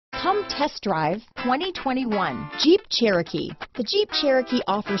Come test drive 2021 Jeep Cherokee. The Jeep Cherokee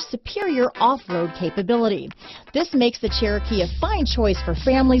offers superior off-road capability. This makes the Cherokee a fine choice for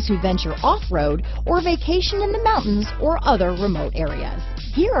families who venture off-road or vacation in the mountains or other remote areas.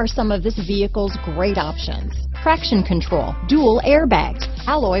 Here are some of this vehicle's great options: traction control, dual airbags,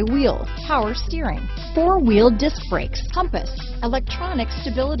 alloy wheels, power steering, four-wheel disc brakes, compass, electronic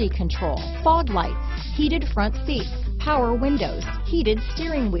stability control, fog lights, heated front seats, power windows, heated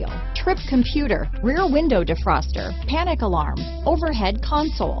steering wheel, trip computer, rear window defroster, panic alarm, overhead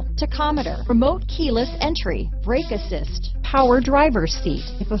console, tachometer, remote keyless entry, brake assist, power driver's seat.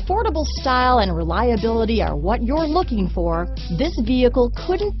 If affordable style and reliability are what you're looking for, this vehicle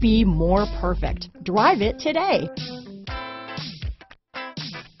couldn't be more perfect. Drive it today.